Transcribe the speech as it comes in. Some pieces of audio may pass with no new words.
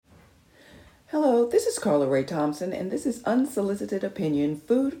Hello, this is Carla Ray Thompson, and this is Unsolicited Opinion,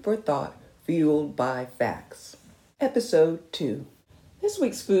 Food for Thought, Fueled by Facts. Episode 2. This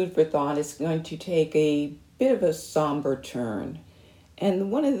week's Food for Thought is going to take a bit of a somber turn.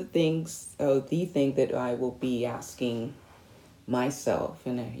 And one of the thing that I will be asking myself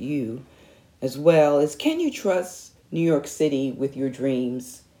and you as well is, can you trust New York City with your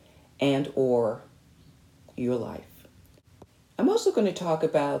dreams and or your life? I'm also going to talk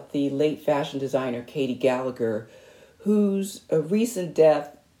about the late fashion designer Katie Gallagher, whose recent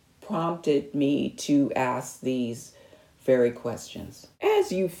death prompted me to ask these very questions.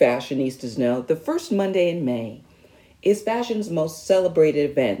 As you fashionistas know, the first Monday in May is fashion's most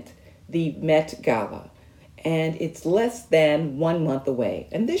celebrated event, the Met Gala, and it's less than 1 month away.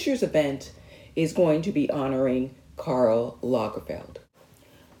 And this year's event is going to be honoring Karl Lagerfeld.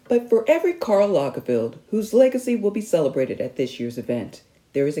 But for every Karl Lagerfeld whose legacy will be celebrated at this year's event,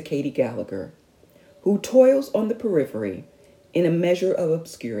 there is a Katie Gallagher, who toils on the periphery in a measure of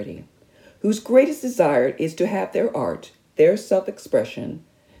obscurity, whose greatest desire is to have their art, their self-expression,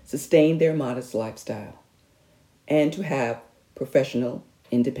 sustain their modest lifestyle, and to have professional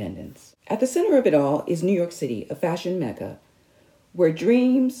independence. At the center of it all is New York City, a fashion mecca, where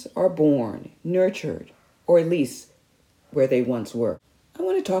dreams are born, nurtured, or at least where they once were. I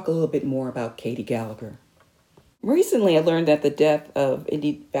want to talk a little bit more about Katie Gallagher. Recently, I learned that the death of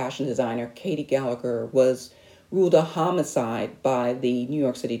indie fashion designer Katie Gallagher was ruled a homicide by the New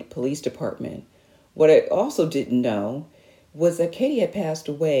York City Police Department. What I also didn't know was that Katie had passed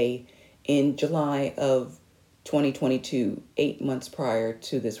away in July of 2022, 8 months prior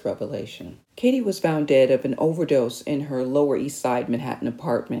to this revelation. Katie was found dead of an overdose in her Lower East Side Manhattan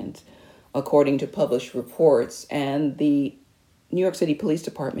apartment, according to published reports, and the New York City Police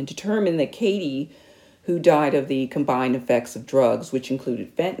Department determined that Katie, who died of the combined effects of drugs, which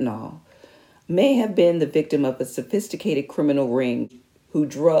included fentanyl, may have been the victim of a sophisticated criminal ring who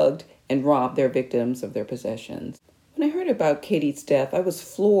drugged and robbed their victims of their possessions. When I heard about Katie's death, I was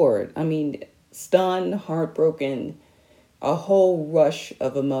floored. Stunned, heartbroken. A whole rush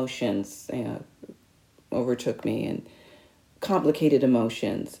of emotions overtook me, and complicated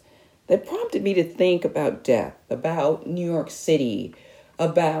emotions that prompted me to think about death, about New York City,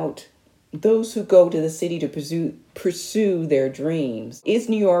 about those who go to the city to pursue their dreams. Is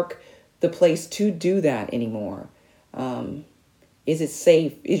New York the place to do that anymore? Is it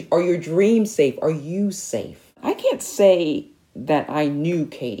safe? Are your dreams safe? Are you safe? I can't say that I knew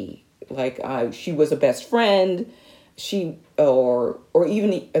Katie. She was a best friend, or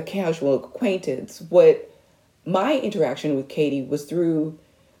even a casual acquaintance. What my interaction with Katie was through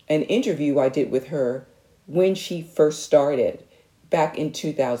an interview I did with her when she first started back in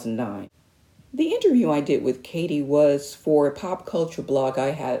 2009. The interview I did with Katie was for a pop culture blog I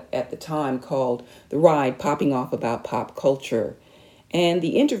had at the time called The Ride, Popping Off About Pop Culture. And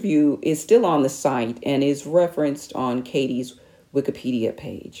the interview is still on the site and is referenced on Katie's Wikipedia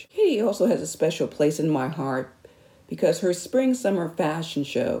page. Katie also has a special place in my heart because her spring-summer fashion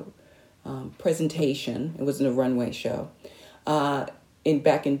show presentation, it was in a runway show,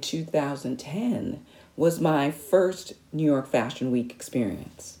 back in 2010, was my first New York Fashion Week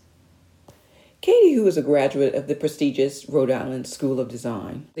experience. Katie, who is a graduate of the prestigious Rhode Island School of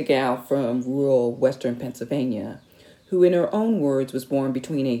Design, the gal from rural western Pennsylvania, who in her own words was born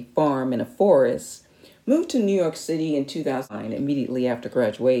between a farm and a forest, moved to New York City in 2009 immediately after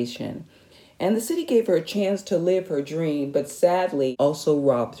graduation. And the city gave her a chance to live her dream, but sadly also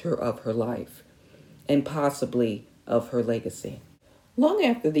robbed her of her life and possibly of her legacy. Long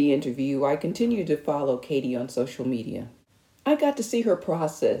after the interview, I continued to follow Katie on social media. I got to see her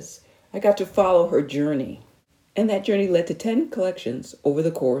process. I got to follow her journey. And that journey led to 10 collections over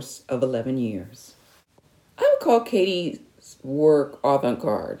the course of 11 years. I would call Katie's work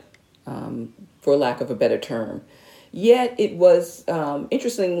avant-garde, for lack of a better term. Yet it was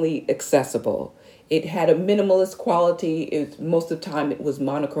interestingly accessible. It had a minimalist quality. Most of the time it was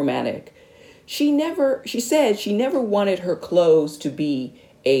monochromatic. She said she never wanted her clothes to be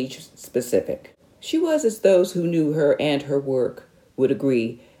age-specific. She was, as those who knew her and her work would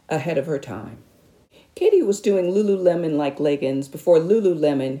agree, ahead of her time. Katie was doing Lululemon-like leggings before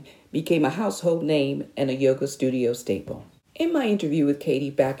Lululemon became a household name and a yoga studio staple. In my interview with Katie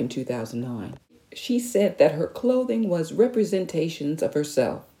back in 2009, she said that her clothing was representations of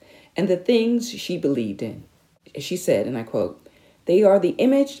herself and the things she believed in. She said, and I quote, "They are the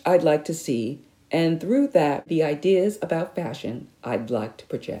image I'd like to see, and through that, the ideas about fashion I'd like to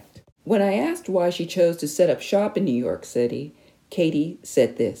project." When I asked why she chose to set up shop in New York City, Katie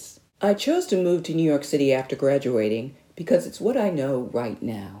said this: "I chose to move to New York City after graduating because it's what I know right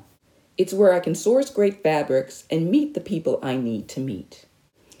now. It's where I can source great fabrics and meet the people I need to meet.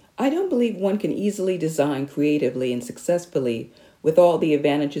 I don't believe one can easily design creatively and successfully with all the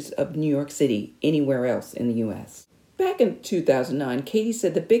advantages of New York City anywhere else in the U.S. Back in 2009, Katie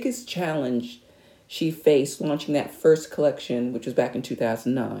said the biggest challenge she faced launching that first collection, which was back in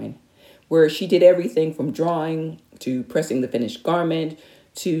 2009, where she did everything from drawing to pressing the finished garment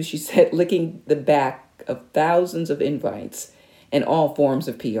to, she said, licking the back of thousands of invites and all forms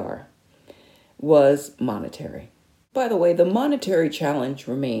of PR, was monetary. By the way, the monetary challenge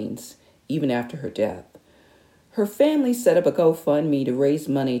remains even after her death. Her family set up a GoFundMe to raise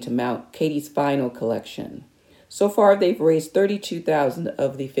money to mount Katie's final collection. So far, they've raised $32,000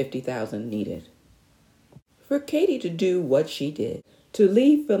 of the $50,000 needed. For Katie to do what she did, to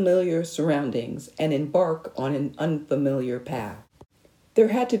leave familiar surroundings and embark on an unfamiliar path, there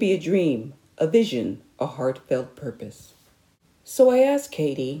had to be a dream, a vision, a heartfelt purpose. So I asked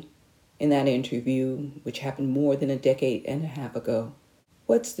Katie in that interview, which happened more than a decade and a half ago,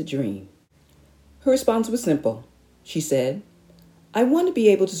 what's the dream? Her response was simple. She said, I want to be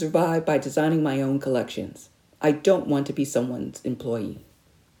able to survive by designing my own collections. I don't want to be someone's employee.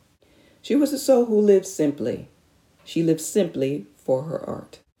 She was a soul who lived simply. She lived simply for her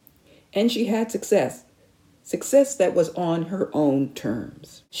art. And she had success that was on her own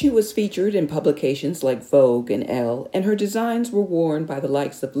terms. She was featured in publications like Vogue and Elle, and her designs were worn by the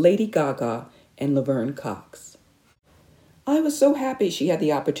likes of Lady Gaga and Laverne Cox. I was so happy she had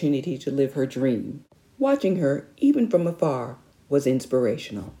the opportunity to live her dream. Watching her, even from afar, was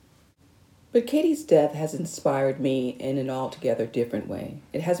inspirational. But Katie's death has inspired me in an altogether different way.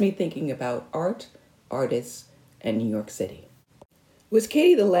 It has me thinking about art, artists, and New York City. Was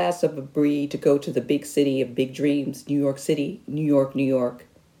Katie the last of a breed to go to the big city of big dreams, New York City, New York,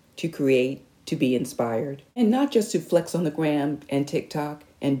 to create, to be inspired, and not just to flex on the gram and TikTok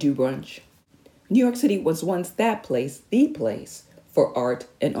and do brunch? New York City was once that place, the place for art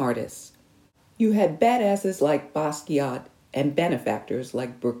and artists. You had badasses like Basquiat and benefactors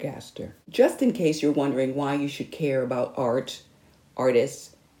like Brooke Astor. Just in case you're wondering why you should care about art,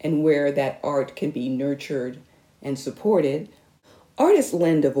 artists, and where that art can be nurtured and supported, artists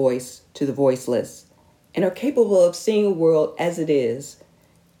lend a voice to the voiceless and are capable of seeing a world as it is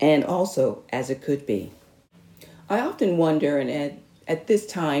and also as it could be. I often wonder, and at this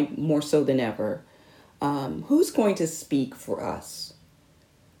time more so than ever, who's going to speak for us?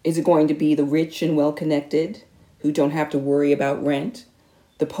 Is it going to be the rich and well-connected who don't have to worry about rent,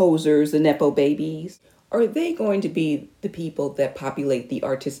 the posers, the Nepo babies? Or are they going to be the people that populate the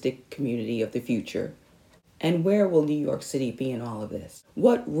artistic community of the future? And where will New York City be in all of this?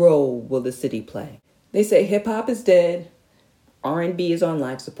 What role will the city play? They say hip-hop is dead, R&B is on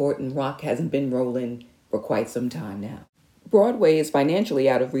life support, and rock hasn't been rolling for quite some time now. Broadway is financially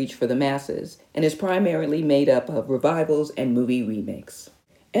out of reach for the masses and is primarily made up of revivals and movie remakes.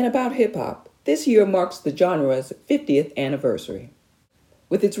 And about hip-hop, this year marks the genre's 50th anniversary.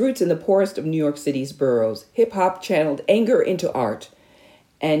 With its roots in the poorest of New York City's boroughs, hip-hop channeled anger into art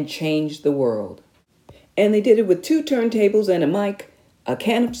and changed the world. And they did it with 2 turntables and a mic, a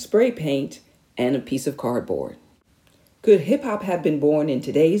can of spray paint, and a piece of cardboard. Could hip-hop have been born in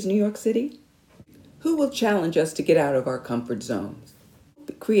today's New York City? Who will challenge us to get out of our comfort zones?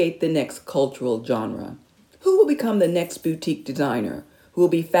 Create the next cultural genre? Who will become the next boutique designer who will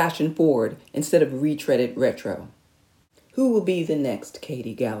be fashion forward instead of retreaded retro? Who will be the next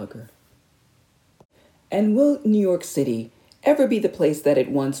Katie Gallagher? And will New York City ever be the place that it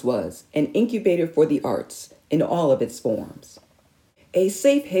once was, an incubator for the arts in all of its forms? A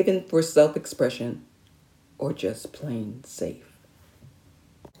safe haven for self-expression, or just plain safe?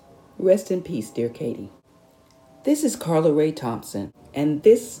 Rest in peace, dear Katie. This is Carla Ray Thompson, and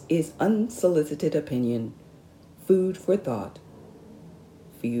this is Unsolicited Opinion, Food for Thought,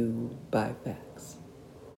 fueled by facts.